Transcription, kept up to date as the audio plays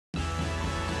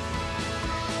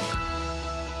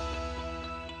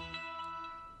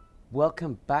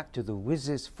Welcome back to the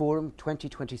WSIS Forum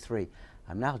 2023.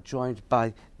 I'm now joined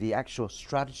by the actual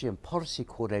strategy and policy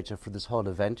coordinator for this whole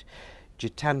event,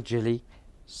 Gitanjali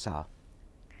Sah.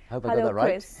 Hope I got that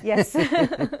right. Chris. Yes.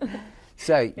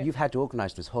 So you've had to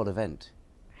organize this whole event.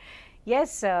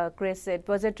 Yes, Chris, it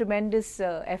was a tremendous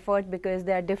effort because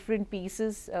there are different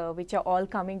pieces which are all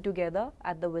coming together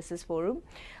at the WSIS Forum.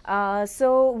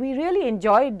 So we really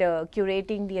enjoyed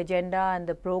curating the agenda and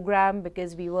the program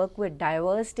because we work with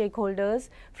diverse stakeholders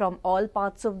from all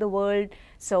parts of the world.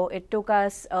 So it took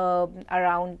us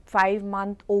around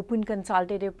 5-month open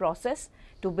consultative process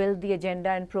to build the agenda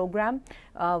and program.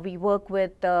 We work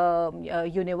with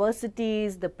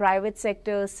universities, the private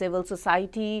sector, civil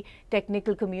society,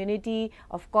 technical community,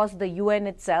 of course the UN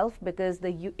itself, because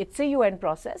it's a UN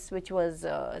process which was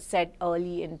set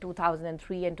early in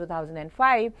 2003 and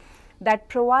 2005 that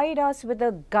provide us with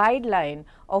a guideline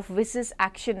of WSIS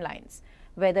action lines,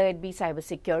 whether it be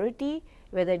cybersecurity,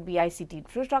 whether it be ICT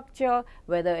infrastructure,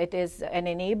 whether it is an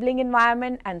enabling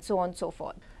environment, and so on and so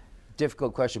forth.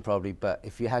 Difficult question probably, but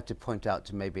if you had to point out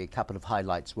to maybe a couple of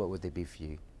highlights, what would they be for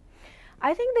you?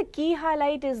 I think the key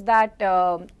highlight is that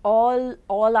all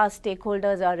our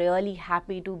stakeholders are really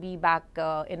happy to be back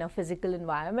in a physical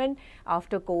environment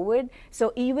after COVID.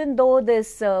 So even though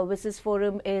this WSIS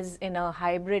Forum is in a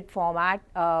hybrid format,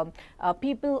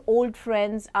 people, old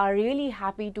friends are really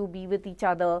happy to be with each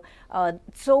other.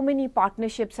 So many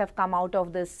partnerships have come out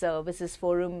of this WSIS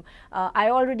Forum. I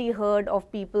already heard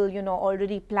of people,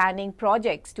 already planning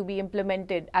projects to be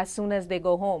implemented as soon as they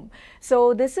go home.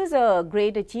 So this is a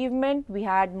great achievement. We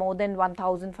had more than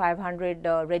 1,500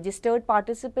 registered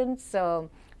participants,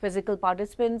 physical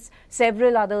participants,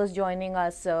 several others joining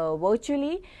us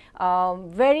virtually.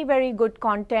 Very, very good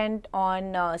content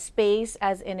on space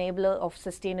as enabler of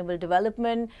sustainable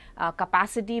development,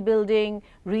 capacity building,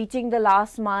 reaching the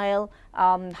last mile.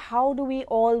 How do we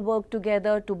all work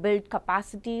together to build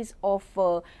capacities of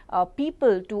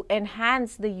people to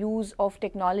enhance the use of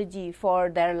technology for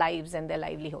their lives and their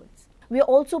livelihoods? We are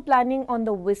also planning on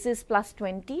the WSIS Plus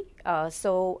 20,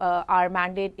 so our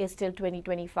mandate is till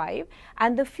 2025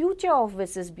 and the future of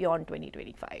WSIS beyond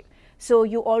 2025. So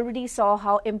you already saw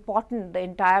how important the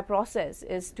entire process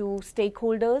is to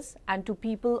stakeholders and to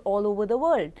people all over the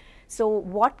world. So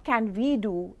what can we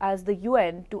do as the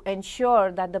UN to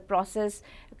ensure that the process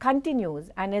continues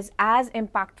and is as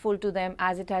impactful to them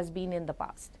as it has been in the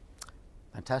past?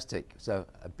 Fantastic. So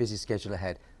a busy schedule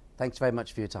ahead. Thanks very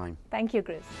much for your time. Thank you,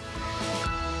 Chris.